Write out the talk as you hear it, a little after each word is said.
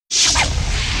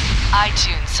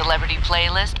iTunes Celebrity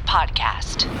Playlist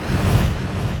podcast.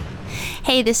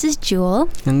 Hey, this is Jewel.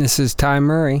 And this is Ty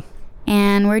Murray.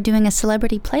 And we're doing a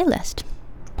celebrity playlist.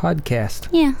 Podcast.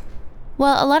 Yeah.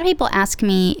 Well, a lot of people ask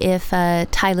me if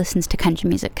Ty listens to country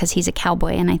music because he's a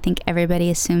cowboy, and I think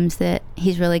everybody assumes that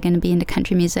he's really going to be into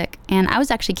country music. And I was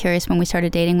actually curious when we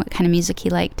started dating what kind of music he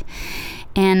liked.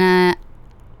 And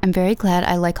I'm very glad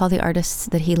I like all the artists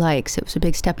that he likes. It was a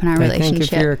big step in our relationship. I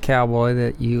think if you're a cowboy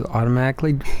that you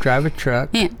automatically drive a truck.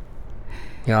 Yeah.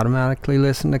 You automatically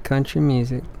listen to country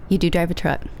music. You do drive a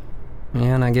truck.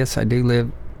 Yeah, and I guess I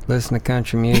do listen to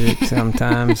country music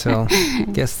sometimes, so I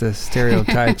guess the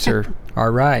stereotypes are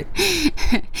right.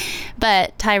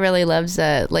 But Ty really loves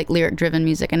like lyric-driven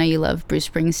music. I know you love Bruce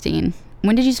Springsteen.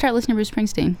 When did you start listening to Bruce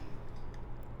Springsteen?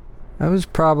 I was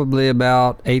probably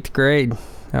about 8th grade.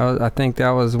 I think that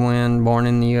was when Born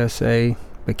in the USA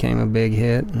became a big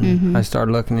hit. And I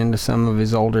started looking into some of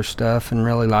his older stuff and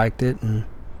really liked it. And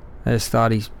I just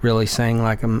thought he really sang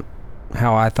like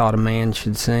how I thought a man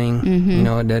should sing. You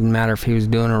know, it didn't matter if he was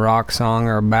doing a rock song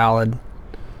or a ballad.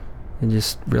 It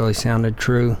just really sounded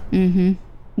true.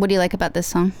 What do you like about this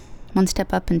song? One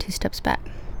Step Up and Two Steps Back.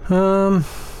 I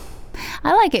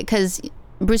like it because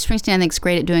Bruce Springsteen, I think, is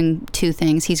great at doing two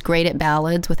things. He's great at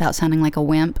ballads without sounding like a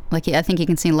wimp. Like, I think he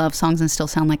can sing love songs and still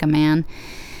sound like a man.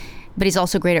 But he's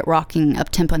also great at rocking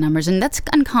up-tempo numbers, and that's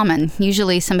uncommon.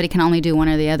 Usually somebody can only do one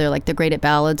or the other. Like, they're great at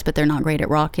ballads, but they're not great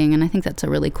at rocking, and I think that's a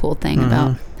really cool thing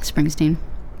about Springsteen.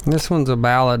 This one's a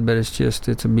ballad, but it's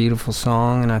a beautiful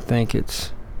song, and I think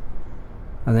it's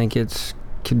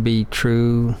could be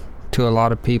true to a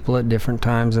lot of people at different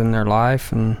times in their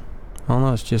life, and I don't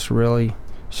know, it's just a really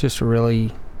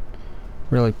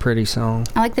pretty song.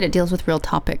 I like that it deals with real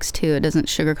topics too. It doesn't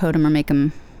sugarcoat them or make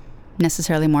them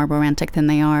necessarily more romantic than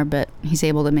they are, but he's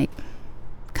able to make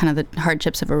kind of the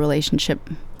hardships of a relationship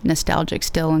nostalgic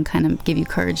still and kind of give you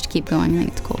courage to keep going. I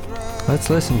think it's cool. Let's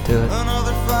listen to it.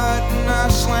 Another fight and I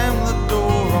slam the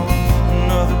door on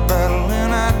another battle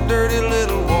in that dirty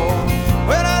little war.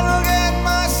 When I look at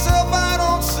myself, I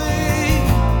don't see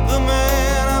the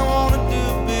man I wanted to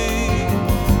be.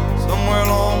 Somewhere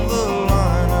along the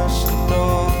line I slipped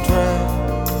off track.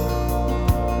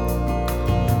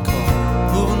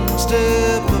 Moving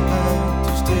step behind,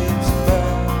 2 steps back.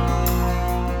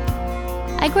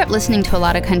 I grew up listening to a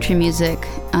lot of country music.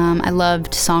 I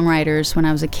loved songwriters when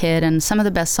I was a kid, and some of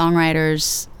the best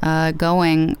songwriters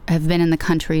going have been in the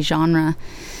country genre.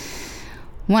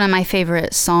 One of my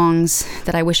favorite songs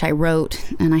that I wish I wrote,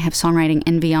 and I have songwriting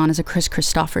envy on, is a Chris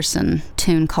Christopherson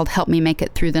tune called Help Me Make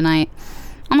It Through the Night.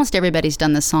 Almost everybody's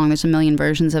done this song. There's a million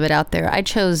versions of it out there. I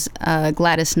chose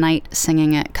Gladys Knight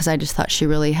singing it because I just thought she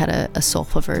really had a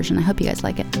soulful version. I hope you guys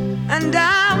like it. And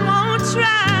I won't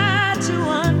try to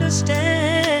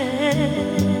understand.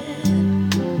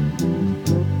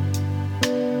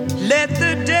 Let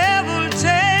the devil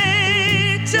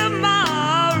take tomorrow.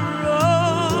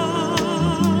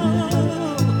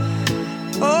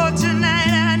 Oh,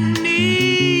 tonight I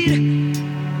need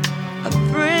a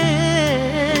friend.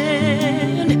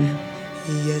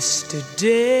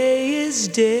 Yesterday is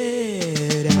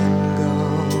dead and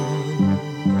gone.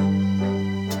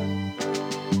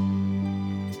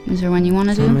 Is there one you want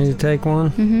to do? Want me to take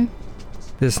one?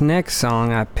 This next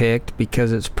song I picked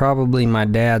because it's probably my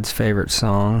dad's favorite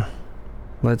song.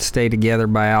 Let's Stay Together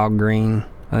by Al Green.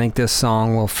 I think this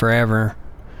song will forever,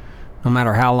 no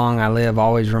matter how long I live,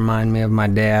 always remind me of my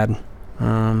dad.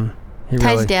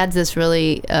 Ty's dad's this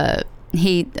really, a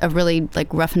really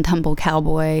like rough and tumble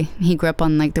cowboy. He grew up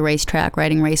on like the racetrack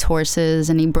riding race horses,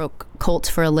 and he broke colts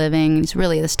for a living. He's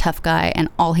really this tough guy, and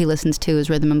all he listens to is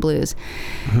rhythm and blues.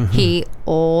 He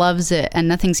loves it, and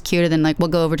nothing's cuter than like we'll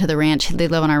go over to the ranch. They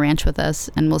live on our ranch with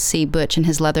us, and we'll see Butch in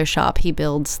his leather shop. He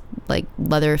builds like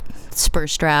leather spur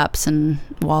straps and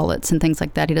wallets and things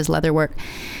like that. He does leather work.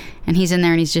 And he's in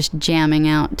there and he's just jamming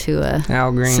out to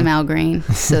Al Green. Some Al Green.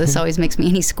 So this always makes me,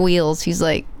 and he squeals. He's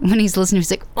like, when he's listening,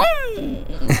 he's like,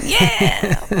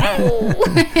 yeah.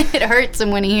 It hurts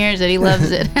him when he hears it. He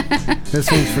loves it. This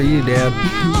one's for you, Dad.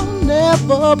 I'll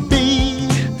never be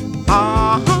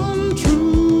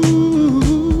untrue.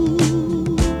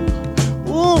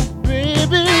 Oh,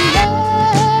 baby,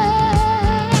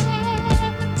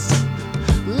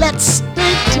 let's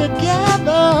stay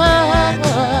together.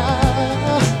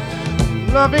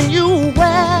 Loving you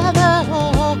weather,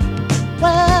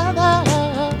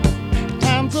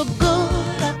 times are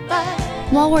good and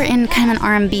bad. While we're in kind of an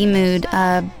R&B mood,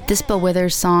 this Bill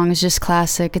Withers song is just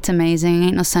classic. It's amazing.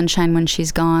 Ain't no sunshine when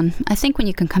she's gone. I think when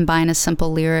you can combine a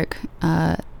simple lyric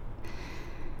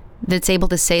that's able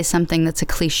to say something that's a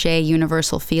cliche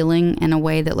universal feeling in a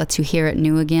way that lets you hear it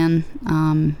new again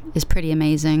is pretty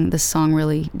amazing. This song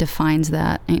really defines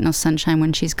that. Ain't no sunshine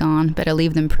when she's gone. Better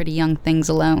leave them pretty young things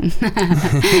alone,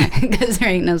 because there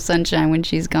ain't no sunshine when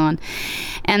she's gone.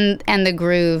 And the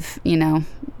groove, you know,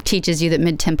 teaches you that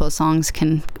mid-tempo songs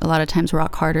can a lot of times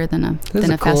rock harder than a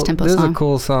fast-tempo song. This is a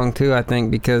cool song too, I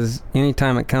think, because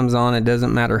anytime it comes on, it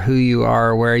doesn't matter who you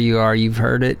are or where you are. You've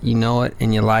heard it, you know it,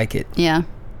 and you like it. Yeah.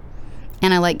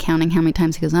 And I like counting how many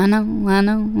times he goes, I know, I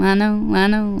know, I know, I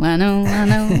know, I know, I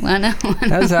know, I know.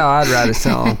 That's how I'd write a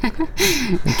song.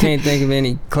 You can't think of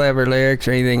any clever lyrics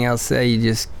or anything else to say. You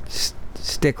just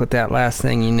stick with that last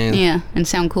thing you knew. Yeah, and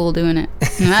sound cool doing it.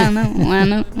 I know, I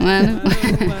know, I know.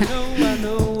 I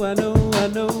know, I know, I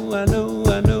know, I know,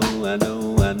 I know, I know, I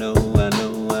know, I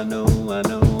know, I know, I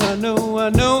know, I know, I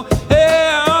know. Hey,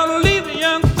 I ought to leave the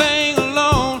young thing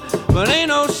alone, but ain't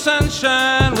no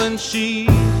sunshine when she's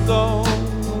gone.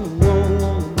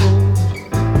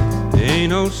 Ain't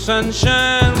no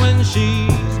sunshine when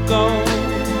she's gone.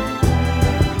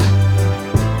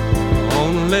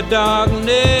 Only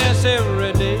darkness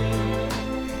every day.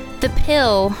 The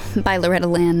Pill by Loretta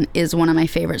Lynn is one of my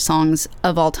favorite songs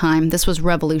of all time. This was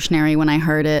revolutionary when I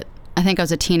heard it. I think I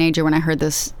was a teenager when I heard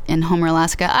this in Homer,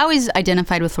 Alaska. I always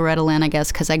identified with Loretta Lynn, I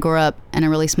guess, because I grew up in a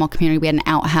really small community. We had an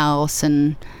outhouse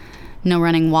and no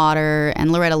running water,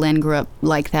 and Loretta Lynn grew up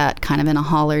like that, kind of in a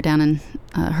holler down in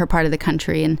her part of the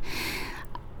country. And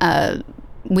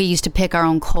we used to pick our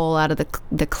own coal out of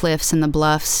the cliffs and the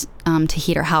bluffs to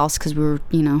heat our house because we were,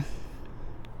 you know,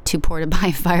 too poor to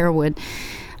buy firewood.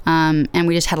 And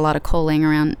we just had a lot of coal laying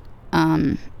around.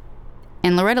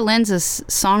 And Loretta Lynn's a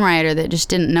songwriter that just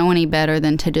didn't know any better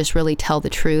than to just really tell the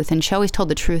truth. And she always told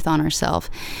the truth on herself.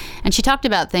 And she talked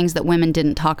about things that women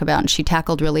didn't talk about, and she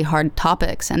tackled really hard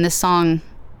topics. And this song,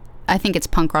 I think it's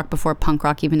punk rock before punk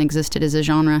rock even existed as a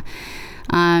genre.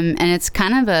 And it's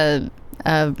kind of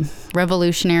a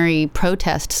revolutionary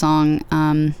protest song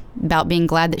about being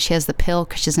glad that she has the pill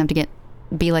because she doesn't have to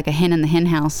be like a hen in the hen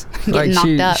house, getting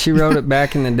knocked up. She wrote it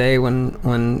back in the day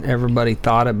when everybody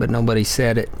thought it, but nobody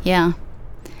said it. Yeah.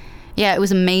 Yeah, it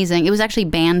was amazing. It was actually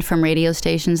banned from radio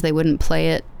stations. They wouldn't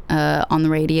play it on the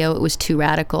radio. It was too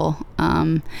radical.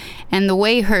 And the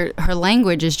way her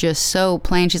language is just so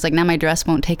plain. She's like, now my dress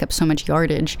won't take up so much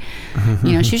yardage.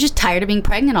 You know, she was just tired of being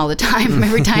pregnant all the time.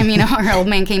 Every time, you know, her old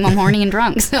man came home horny and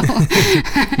drunk. So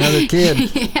another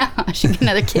kid. Yeah, she got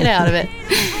another kid out of it.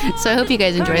 So I hope you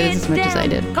guys enjoy this as much as I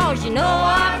did. 'Cause you know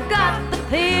I've got the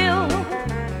pill.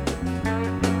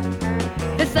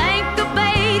 This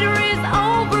incubator is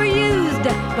overused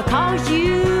because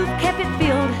you've kept it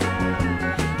filled.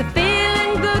 The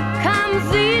feeling good comes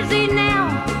easy now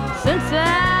since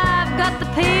I've got the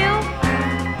pill.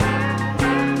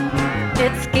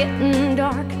 It's getting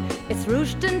dark, it's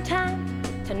roosting time.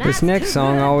 This next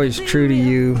song, Always True to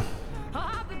You,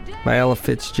 by Ella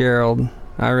Fitzgerald,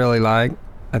 I really like.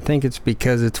 I think it's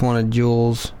because it's one of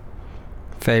Jewel's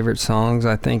favorite songs.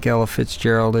 I think Ella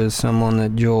Fitzgerald is someone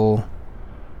that Jewel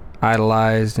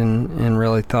idolized and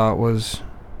really thought was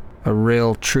a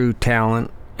real true talent.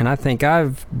 And I think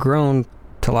I've grown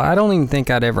to I don't even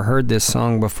think I'd ever heard this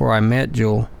song before I met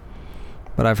Jewel,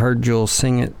 but I've heard Jewel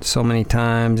sing it so many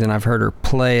times, and I've heard her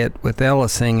play it with Ella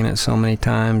singing it so many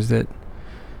times that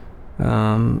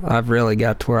I've really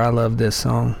got to where I love this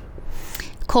song.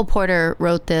 Cole Porter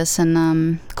wrote this,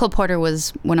 and Cole Porter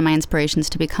was one of my inspirations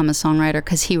to become a songwriter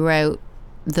because he wrote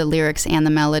the lyrics and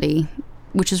the melody,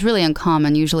 which is really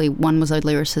uncommon. Usually one was a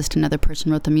lyricist, another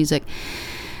person wrote the music.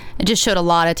 It just showed a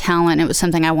lot of talent. It was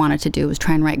something I wanted to do, was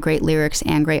try and write great lyrics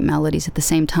and great melodies at the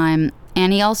same time.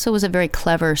 And he also was a very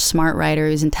clever, smart writer.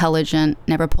 He was intelligent,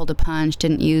 never pulled a punch,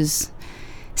 didn't use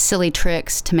silly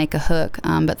tricks to make a hook,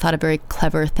 but thought of very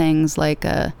clever things like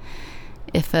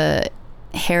if a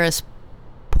Harris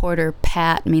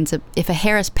pat means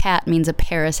a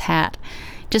Paris hat.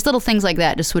 Just little things like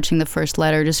that, just switching the first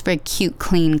letter, just very cute,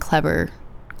 clean, clever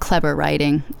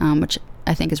writing, which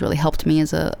I think has really helped me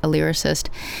as a lyricist.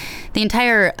 The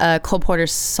entire Cole Porter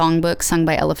songbook, sung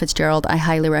by Ella Fitzgerald, I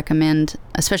highly recommend,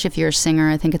 especially if you're a singer.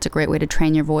 I think it's a great way to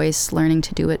train your voice, learning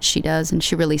to do what she does, and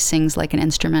she really sings like an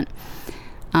instrument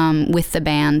with the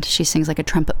band. She sings like a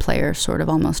trumpet player, sort of,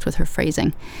 almost, with her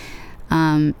phrasing.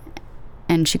 And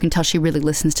you can tell she really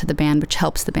listens to the band, which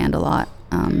helps the band a lot,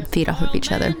 feed off of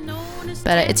each other.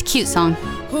 But it's a cute song.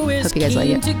 Hope you guys like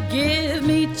it. To give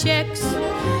me checks,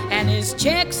 and his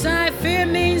checks, I fear,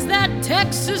 means that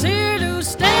Tex is here to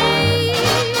stay.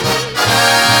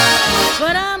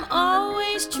 But I'm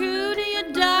always true to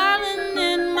you, darling,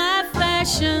 in my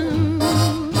fashion.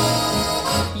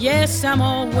 Yes, I'm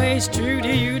always true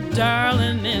to you,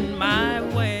 darling, in my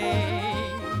way.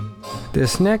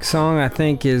 This next song I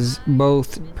think is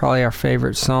both probably our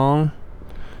favorite song.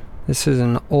 This is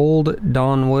an old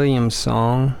Don Williams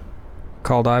song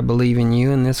called I Believe in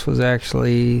You, and this was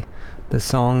actually the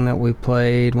song that we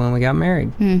played when we got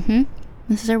married. Mm-hmm.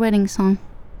 This is our wedding song.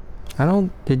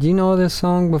 Did you know this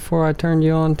song before I turned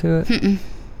you on to it? Mm-mm.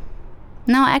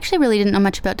 No, I actually really didn't know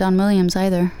much about Don Williams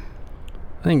either.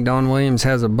 I think Don Williams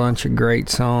has a bunch of great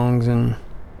songs, and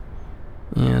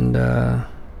I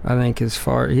think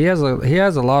he has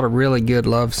a lot of really good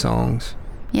love songs.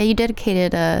 Yeah, you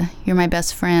dedicated You're My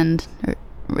Best Friend.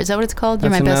 Is that what it's called?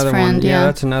 That's You're My Best Friend. One. Yeah,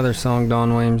 that's another song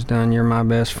Don Williams done. You're My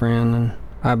Best Friend, and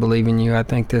I Believe in You. I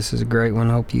think this is a great one.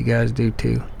 Hope you guys do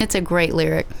too. It's a great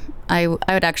lyric. I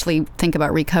would actually think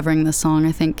about recovering this song.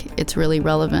 I think it's really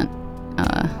relevant.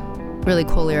 Really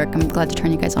cool lyric. I'm glad to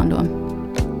turn you guys on to him.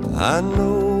 I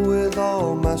know with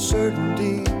all my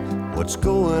certainty what's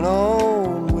going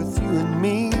on with you and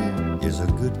me is a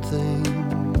good thing.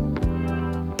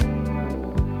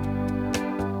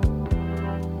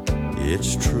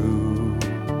 It's true.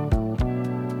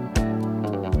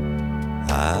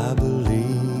 I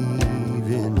believe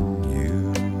in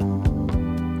you.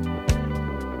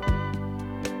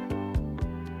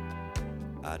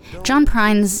 John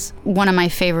Prine's one of my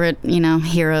favorite,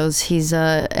 heroes. He's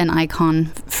an icon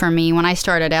for me. When I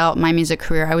started out my music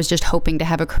career, I was just hoping to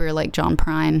have a career like John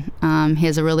Prine. He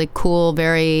has a really cool,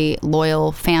 very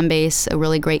loyal fan base, a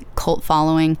really great cult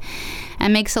following,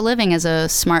 and makes a living as a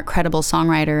smart, credible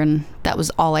songwriter, and that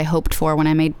was all I hoped for when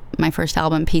I made my first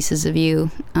album, Pieces of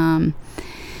You.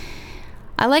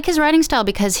 I like his writing style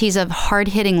because he's a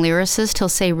hard-hitting lyricist. He'll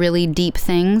say really deep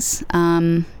things.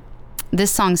 This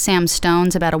song, Sam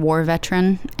Stone's about a war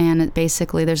veteran, and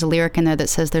basically there's a lyric in there that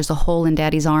says there's a hole in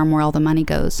Daddy's arm where all the money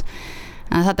goes.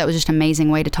 And I thought that was just an amazing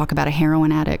way to talk about a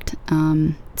heroin addict.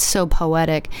 It's so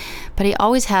poetic, but he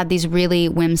always had these really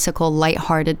whimsical,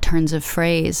 lighthearted turns of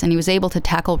phrase, and he was able to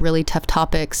tackle really tough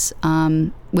topics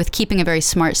with keeping a very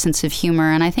smart sense of humor.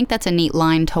 And I think that's a neat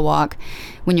line to walk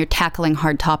when you're tackling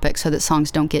hard topics so that songs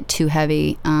don't get too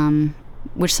heavy,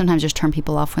 which sometimes just turn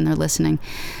people off when they're listening.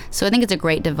 So I think it's a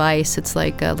great device. It's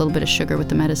like a little bit of sugar with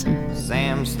the medicine.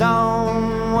 Sam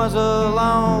Stone was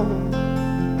alone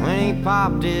when he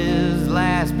popped his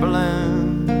last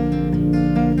balloon,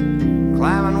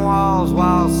 climbing walls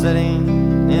while sitting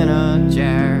in a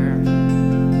chair.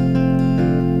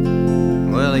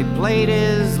 Well, he played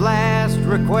his last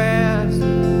request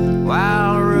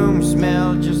while the room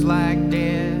smelled just like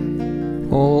death.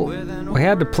 Well, we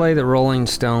had to play the Rolling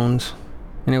Stones,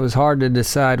 and it was hard to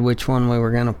decide which one we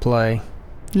were going to play.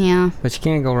 Yeah. But you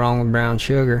can't go wrong with Brown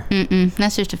Sugar.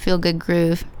 That's just a feel-good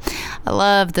groove. I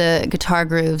love the guitar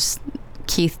grooves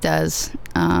Keith does.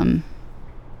 You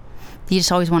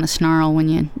just always want to snarl when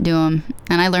you do them.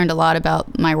 And I learned a lot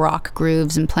about my rock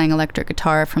grooves and playing electric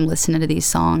guitar from listening to these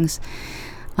songs.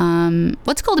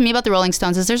 What's cool to me about the Rolling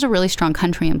Stones is there's a really strong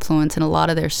country influence in a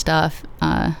lot of their stuff.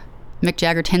 Mick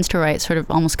Jagger tends to write sort of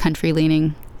almost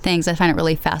country-leaning things. I find it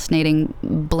really fascinating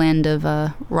blend of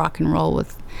rock and roll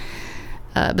with,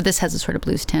 but this has a sort of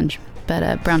blues tinge.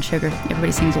 But Brown Sugar,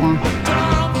 everybody sings along.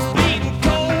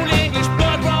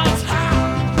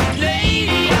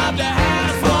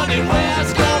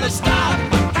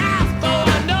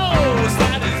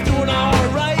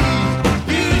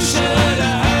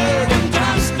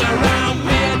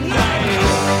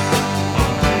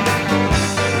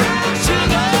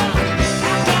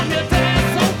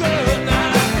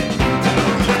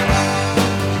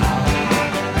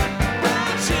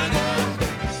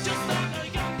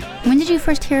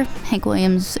 First hear Hank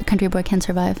Williams' Country Boy Can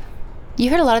Survive?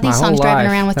 You heard a lot of these songs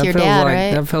driving around with your dad,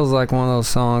 right? That feels like one of those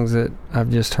songs that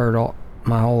I've just heard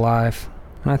my whole life.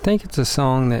 And I think it's a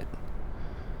song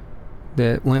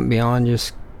that went beyond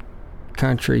just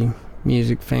country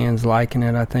music fans liking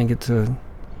it. I think it's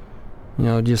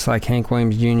just like Hank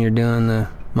Williams Jr. doing the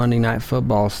Monday Night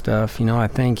Football stuff. I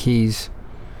think he's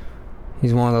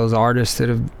one of those artists that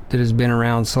has been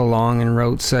around so long and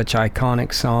wrote such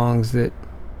iconic songs that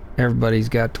everybody's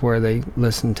got to where they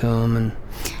listen to them. And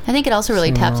I think it also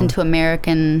really taps into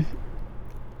American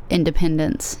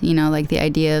independence, like the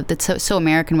idea that's so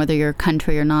American whether you're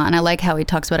country or not. And I like how he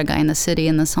talks about a guy in the city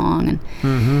in the song, and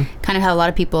kind of how a lot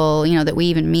of people that we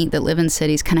even meet that live in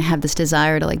cities kind of have this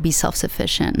desire to like be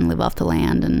self-sufficient and live off the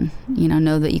land, and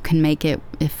know that you can make it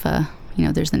if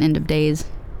there's an end of days.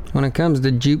 When it comes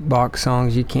to jukebox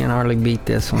songs, you can't hardly beat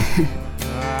this one.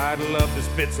 I'd love to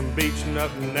spit some beach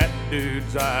nut in that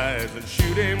dude's eyes and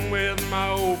shoot him with my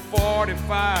old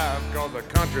 45, 'cause a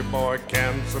country boy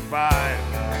can survive.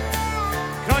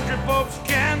 country folks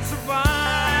can survive.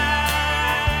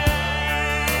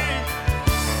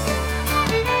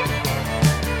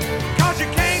 'Cause you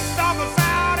can't stop us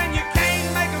out and you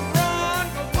can't make us run,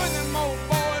 'cause when them old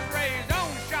boys raised on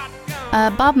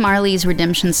shotguns. Bob Marley's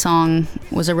Redemption Song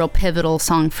was a real pivotal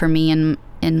song for me in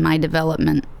my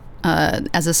development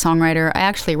as a songwriter. I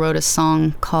actually wrote a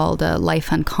song called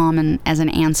Life Uncommon as an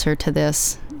answer to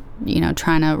this,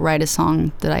 trying to write a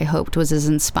song that I hoped was as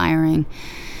inspiring.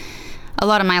 A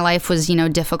lot of my life was,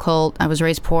 difficult. I was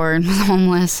raised poor and was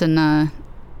homeless, and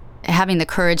having the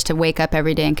courage to wake up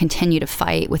every day and continue to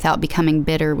fight without becoming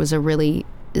bitter was a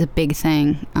big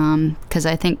thing, because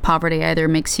I think poverty either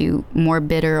makes you more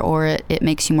bitter or it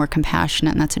makes you more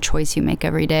compassionate, and that's a choice you make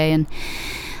every day. And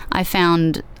I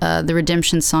found the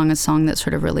Redemption Song a song that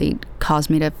sort of really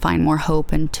caused me to find more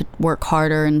hope and to work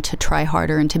harder and to try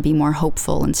harder and to be more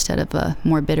hopeful instead of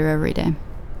more bitter every day.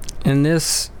 And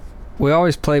we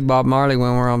always play Bob Marley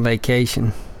when we're on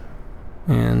vacation,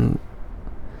 and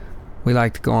we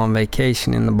like to go on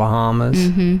vacation in the Bahamas.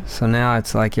 Mm-hmm. So now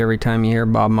it's like every time you hear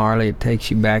Bob Marley, it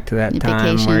takes you back to that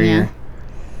time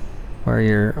where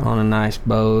you're on a nice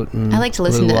boat and I like to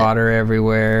listen blue to water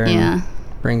everywhere. Yeah. And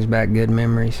brings back good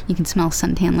memories. You can smell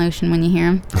suntan lotion when you hear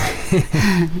him.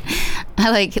 I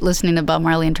like listening to Bob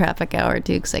Marley in traffic hour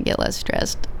too, because I get less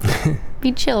stressed.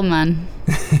 Be chill, man.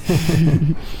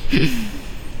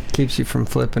 Keeps you from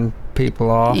flipping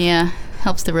people off. Yeah,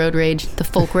 helps the road rage. The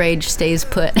folk rage stays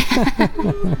put.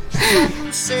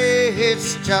 Some say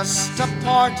it's just a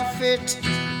part of it.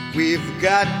 We've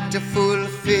got to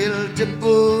fulfill the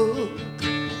book.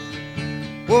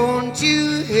 Won't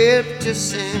you help to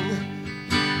sing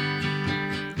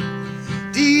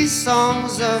these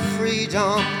songs of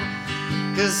freedom?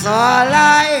 'Cause all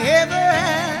I ever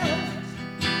have,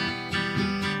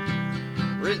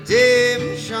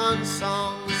 redemption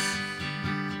songs.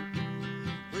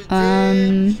 Do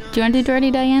you want to do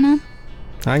Dirty Diana?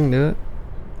 I can do it.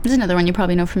 This is another one you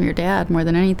probably know from your dad more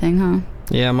than anything, huh?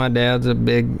 Yeah, my dad's a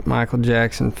big Michael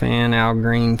Jackson fan, Al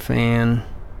Green fan,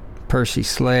 Percy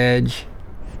Sledge.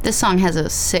 This song has a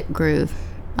sick groove.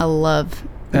 I love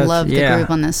the groove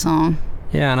on this song.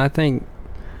 Yeah, and I think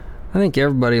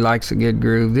everybody likes a good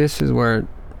groove. This is where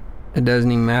it doesn't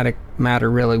even matter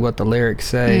really what the lyrics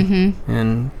say. Mm-hmm.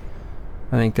 And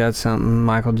I think that's something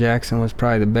Michael Jackson was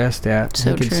probably the best at.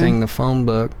 So he could true. sing the phone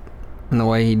book, and the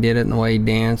way he did it and the way he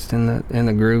danced and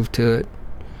the groove to it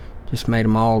just made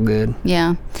them all good.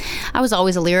 Yeah. I was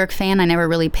always a lyric fan. I never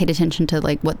really paid attention to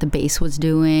like what the bass was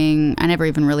doing. I never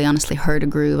even really honestly heard a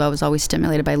groove. I was always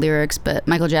stimulated by lyrics, but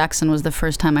Michael Jackson was the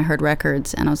first time I heard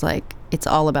records, and I was like, it's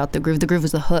all about the groove. The groove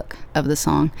was the hook of the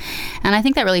song. And I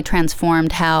think that really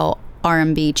transformed how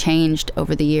R&B changed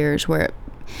over the years, where it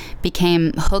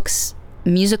became hooks,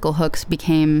 musical hooks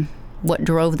became what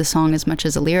drove the song as much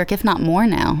as a lyric, if not more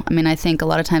now. I mean, I think a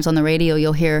lot of times on the radio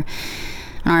you'll hear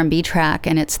an R&B track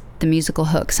and it's the musical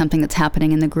hook, something that's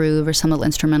happening in the groove or some little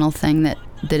instrumental thing that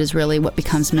is really what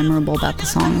becomes memorable about the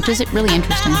song, which is really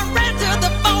interesting.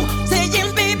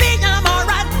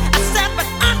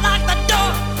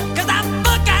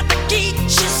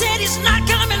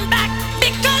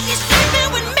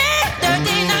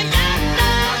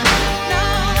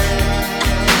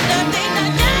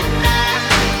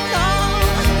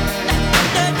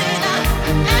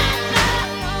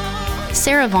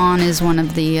 Sarah Vaughan is one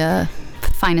of the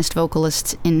finest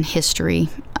vocalists in history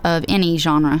of any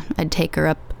genre. I'd take her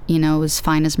up, as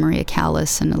fine as Maria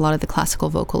Callas and a lot of the classical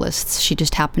vocalists. She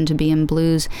just happened to be in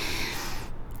blues.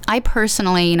 I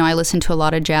personally, I listened to a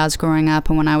lot of jazz growing up,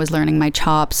 and when I was learning my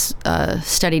chops,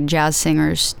 studied jazz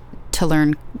singers to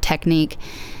learn technique.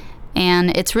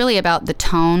 And it's really about the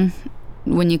tone.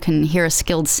 When you can hear a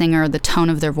skilled singer, the tone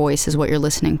of their voice is what you're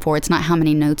listening for. It's not how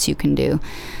many notes you can do.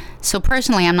 So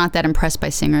personally, I'm not that impressed by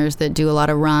singers that do a lot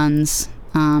of runs,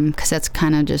 because that's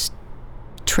kind of just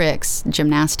tricks,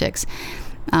 gymnastics.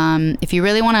 If you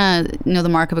really want to know the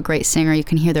mark of a great singer, you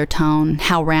can hear their tone,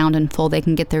 how round and full they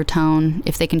can get their tone,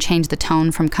 if they can change the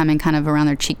tone from coming kind of around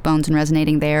their cheekbones and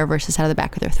resonating there versus out of the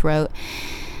back of their throat.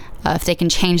 If they can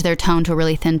change their tone to a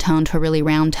really thin tone to a really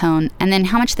round tone. And then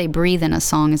how much they breathe in a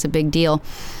song is a big deal.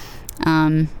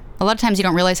 A lot of times you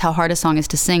don't realize how hard a song is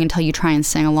to sing until you try and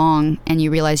sing along and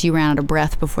you realize you ran out of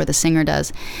breath before the singer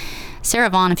does. Sarah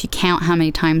Vaughan, if you count how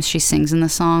many times she sings in the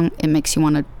song, it makes you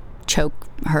want to choke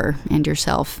her and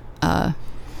yourself.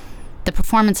 The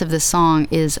performance of this song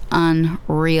is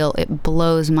unreal. It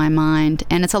blows my mind.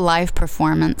 And it's a live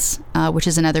performance, which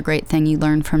is another great thing you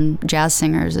learn from jazz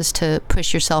singers, is to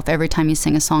push yourself every time you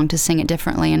sing a song to sing it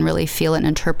differently and really feel it and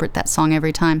interpret that song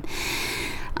every time.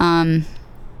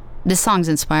 this song's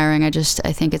inspiring. I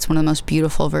think it's one of the most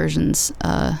beautiful versions.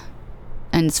 And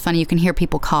it's funny, you can hear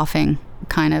people coughing,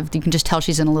 kind of. You can just tell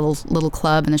she's in a little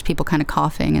club, and there's people kind of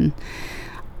coughing. And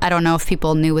I don't know if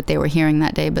people knew what they were hearing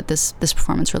that day, but this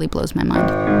performance really blows my mind.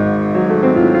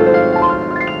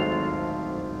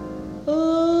 I'll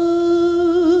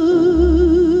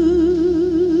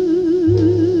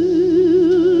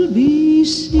be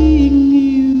seeing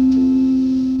you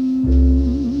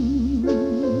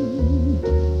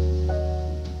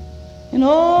in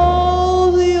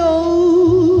all the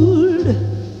old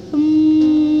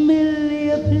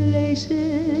familiar places.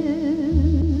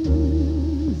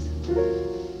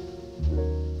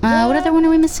 What other one are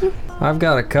we missing? I've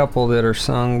got a couple that are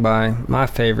sung by my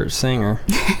favorite singer.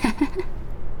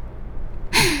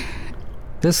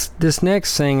 This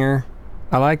next singer,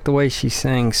 I like the way she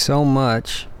sang so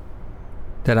much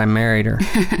that I married her.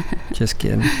 Just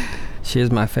kidding. She is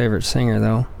my favorite singer,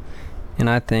 though. And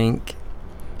I think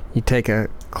you take a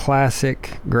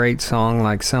classic, great song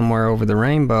like Somewhere Over the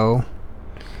Rainbow,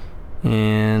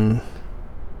 and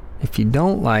if you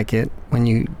don't like it, when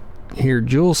you hear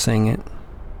Jewel sing it,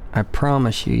 I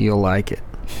promise you'll like it.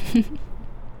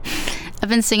 I've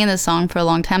been singing this song for a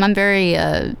long time. I'm very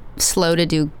slow to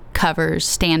do covers,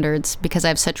 standards, because I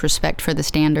have such respect for the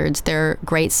standards. They're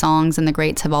great songs, and the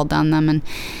greats have all done them. And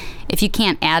if you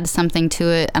can't add something to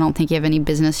it, I don't think you have any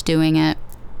business doing it.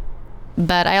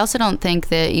 But I also don't think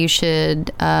that you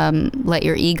should let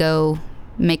your ego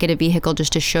make it a vehicle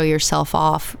just to show yourself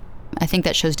off. I think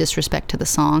that shows disrespect to the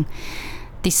song.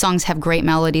 These songs have great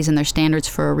melodies and they're standards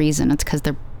for a reason. It's because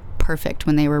they're perfect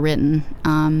when they were written.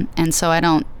 And so I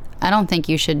don't think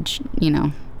you should,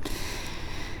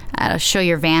 show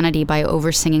your vanity by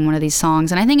over-singing one of these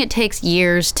songs. And I think it takes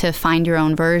years to find your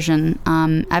own version.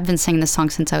 I've been singing this song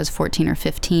since I was 14 or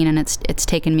 15, and it's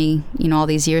taken me, all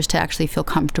these years to actually feel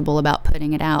comfortable about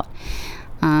putting it out.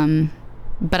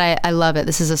 But I love it.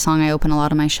 This is a song I open a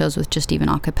lot of my shows with, just even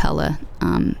a cappella.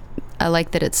 I like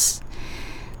that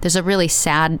there's a really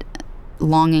sad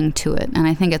longing to it, and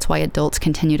I think it's why adults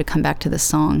continue to come back to this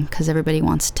song, because everybody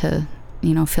wants to,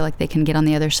 feel like they can get on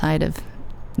the other side of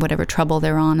whatever trouble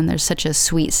they're on, and there's such a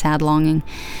sweet, sad longing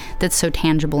that's so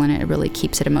tangible in it. It really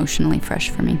keeps it emotionally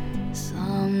fresh for me.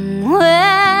 Somewhere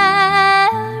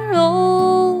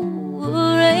over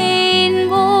a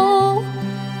rainbow,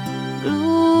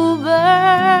 bluebirds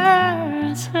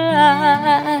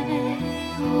fly.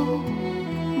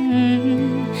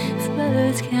 If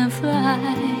birds can fly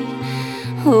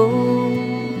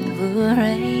over a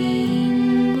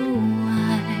rainbow,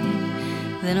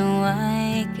 then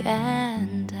why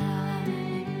can't I?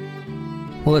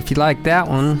 Well, if you like that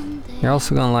one, you're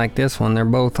also going to like this one. They're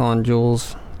both on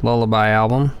Jewel's Lullaby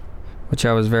album, which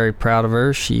I was very proud of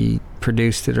her. She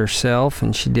produced it herself,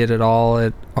 and she did it all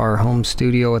at our home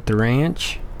studio at the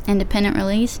ranch. Independent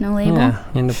release, no label? Yeah,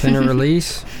 independent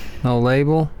release, no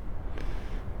label.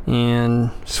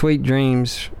 And Sweet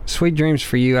Dreams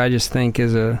for You, I just think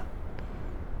is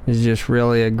just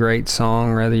really a great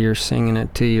song, whether you're singing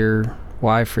it to your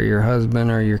wife or your husband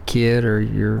or your kid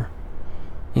or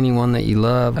anyone that you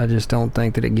love. I just don't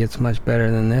think that it gets much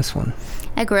better than this one.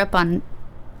 I grew up on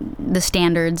the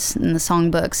standards and the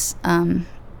songbooks,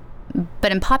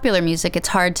 but in popular music, it's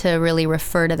hard to really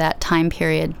refer to that time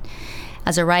period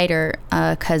as a writer,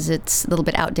 because it's a little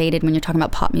bit outdated when you're talking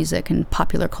about pop music and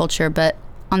popular culture. But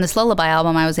on this Lullaby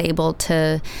album, I was able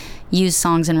to use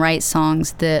songs and write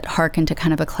songs that harken to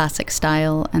kind of a classic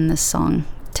style, and this song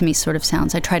to me sort of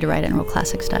sounds, I tried to write it in real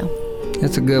classic style.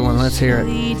 It's a good one. Let's hear it.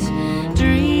 Sweet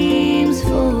dreams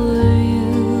for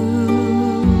you,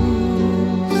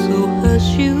 so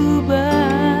hush you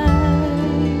back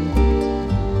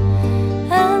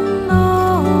and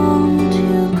don't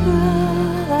you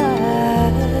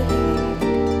cry.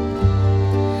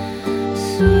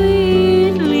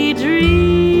 Sweetly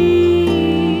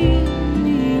dream,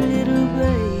 little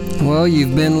baby. Well,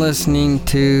 you've been listening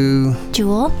to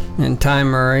Jewel and Ty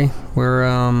Murray. We're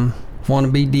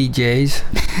wannabe DJs.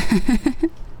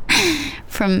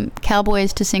 From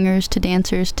cowboys to singers to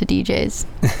dancers to DJs.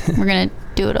 We're going to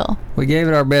do it all. We gave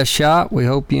it our best shot. We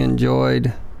hope you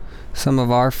enjoyed some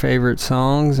of our favorite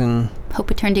songs, and hope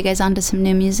we turned you guys on to some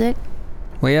new music.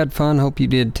 We had fun. Hope you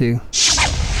did too.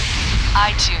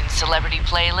 iTunes Celebrity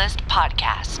Playlist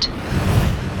Podcast.